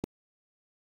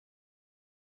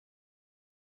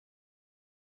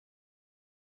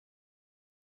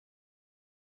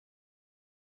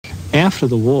After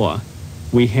the war,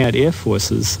 we had air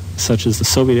forces such as the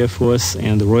Soviet Air Force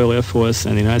and the Royal Air Force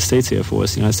and the United States Air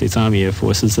Force, the United States Army Air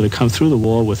Forces, that had come through the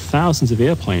war with thousands of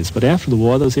airplanes. But after the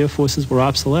war, those air forces were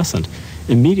obsolescent.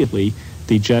 Immediately,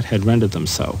 the jet had rendered them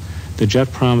so. The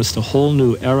jet promised a whole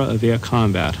new era of air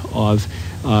combat, of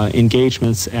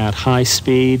engagements at high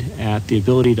speed, at the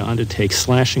ability to undertake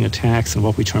slashing attacks and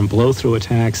what we term blow-through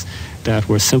attacks that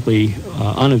were simply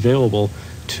unavailable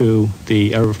to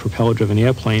the era of propeller-driven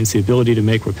airplanes, the ability to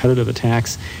make repetitive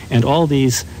attacks, and all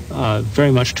these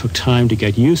very much took time to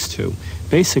get used to.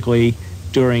 Basically,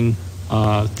 during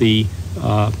the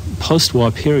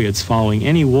post-war periods following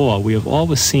any war, we have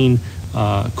always seen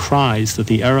cries that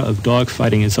the era of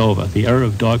dogfighting is over, the era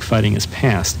of dogfighting is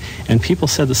past. And people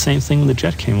said the same thing when the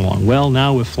jet came along. Well,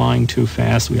 now we're flying too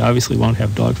fast, we obviously won't have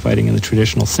dogfighting in the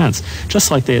traditional sense,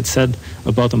 just like they had said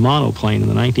about the monoplane in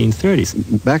the 1930s.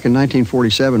 Back in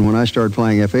 1947, when I started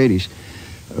flying F-80s,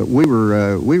 we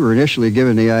were initially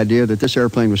given the idea that this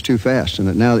airplane was too fast, and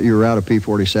that now that you were out of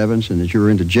P-47s and that you were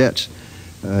into jets,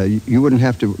 you wouldn't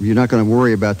have to, you're not going to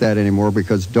worry about that anymore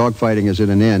because dogfighting is at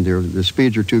an end. The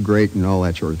speeds are too great and all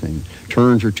that sort of thing.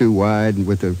 Turns are too wide and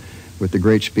with the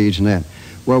great speeds and that.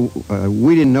 Well,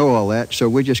 we didn't know all that, so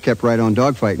we just kept right on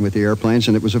dogfighting with the airplanes,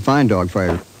 and it was a fine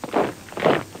dogfighter.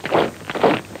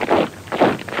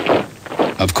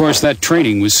 Of course, that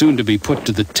training was soon to be put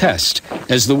to the test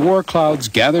as the war clouds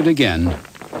gathered again,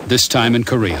 this time in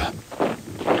Korea.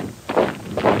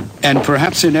 And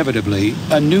perhaps inevitably,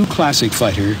 a new classic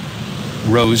fighter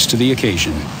rose to the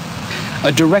occasion.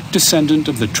 A direct descendant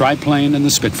of the triplane and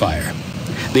the Spitfire,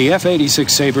 the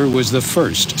F-86 Sabre was the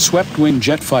first swept-wing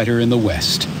jet fighter in the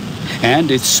West,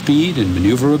 and its speed and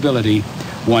maneuverability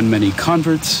won many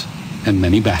converts and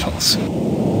many battles.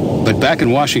 But back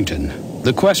in Washington,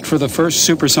 the quest for the first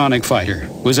supersonic fighter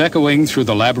was echoing through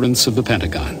the labyrinths of the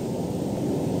Pentagon.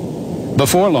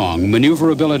 Before long,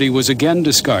 maneuverability was again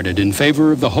discarded in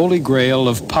favor of the holy grail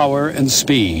of power and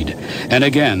speed, and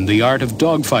again the art of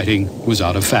dogfighting was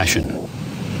out of fashion.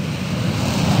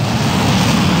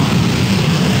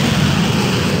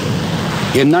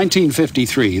 In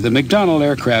 1953, the McDonnell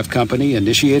Aircraft Company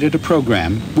initiated a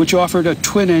program which offered a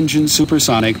twin-engine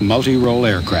supersonic multi-role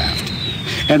aircraft.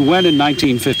 And when in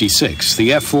 1956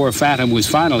 the F-4 Phantom was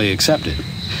finally accepted,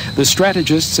 the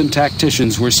strategists and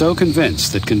tacticians were so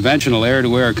convinced that conventional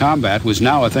air-to-air combat was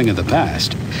now a thing of the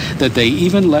past that they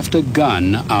even left a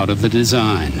gun out of the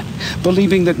design,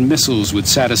 believing that missiles would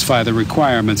satisfy the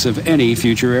requirements of any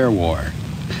future air war.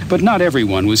 But not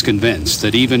everyone was convinced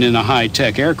that even in a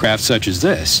high-tech aircraft such as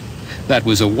this, that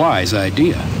was a wise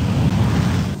idea.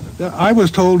 I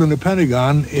was told in the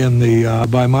Pentagon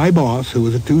by my boss, who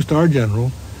was a two-star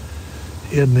general,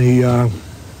 in the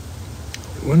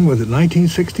when was it,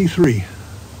 1963.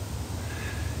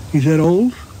 He said,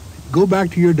 Olds, go back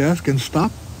to your desk and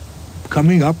stop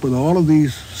coming up with all of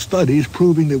these studies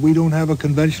proving that we don't have a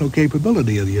conventional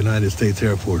capability of the United States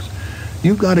Air Force.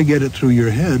 You've got to get it through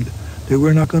your head that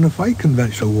we're not going to fight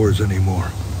conventional wars anymore.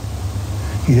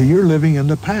 He said, you're living in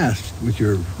the past with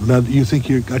your leather, you think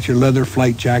you've got your leather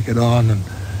flight jacket on and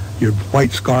your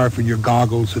white scarf and your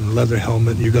goggles and leather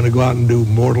helmet, and you're going to go out and do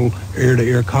mortal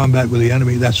air-to-air combat with the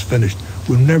enemy. That's finished.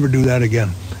 We'll never do that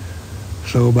again.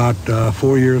 So about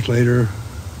 4 years later,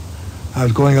 I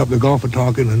was going up the Gulf of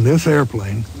Tonkin in this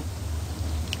airplane.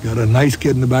 Got a nice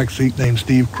kid in the back seat named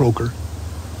Steve Croker.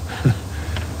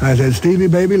 I said, Stevie,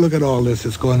 baby, look at all this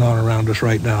that's going on around us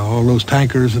right now. All those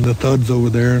tankers and the thuds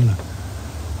over there. And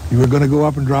you were going to go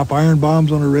up and drop iron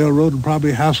bombs on the railroad and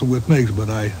probably hassle with MiGs, but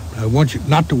I want you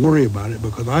not to worry about it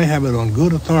because I have it on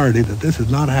good authority that this is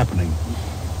not happening.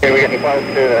 Okay, we're getting close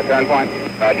to the turn point.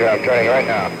 Roger, I'm turning right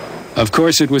now. Of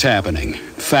course it was happening,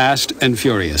 fast and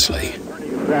furiously.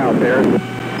 South here.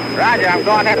 Roger, I'm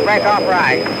going ahead and break off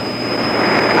right.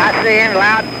 I see him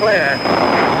loud and clear.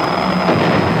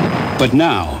 But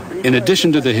now, in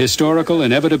addition to the historical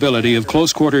inevitability of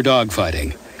close-quarter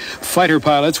dogfighting, fighter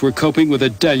pilots were coping with a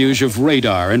deluge of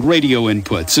radar and radio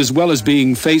inputs, as well as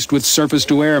being faced with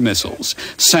surface-to-air missiles,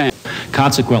 SAM.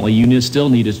 Consequently, you still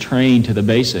need to train to the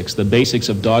basics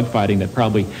of dogfighting that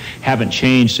probably haven't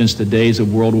changed since the days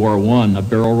of World War I. A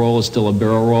barrel roll is still a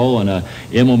barrel roll, and an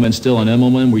Immelman's still an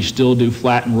Immelman. We still do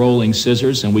flat and rolling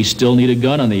scissors, and we still need a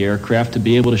gun on the aircraft to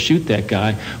be able to shoot that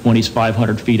guy when he's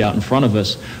 500 feet out in front of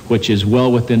us, which is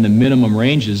well within the minimum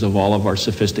ranges of all of our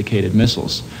sophisticated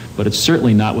missiles. But it's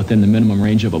certainly not within the minimum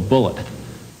range of a bullet.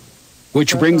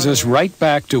 Which brings us right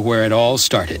back to where it all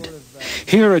started.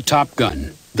 Here at Top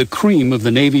Gun, the cream of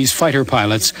the Navy's fighter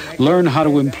pilots learn how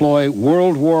to employ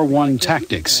World War I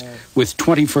tactics with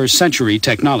 21st century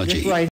technology.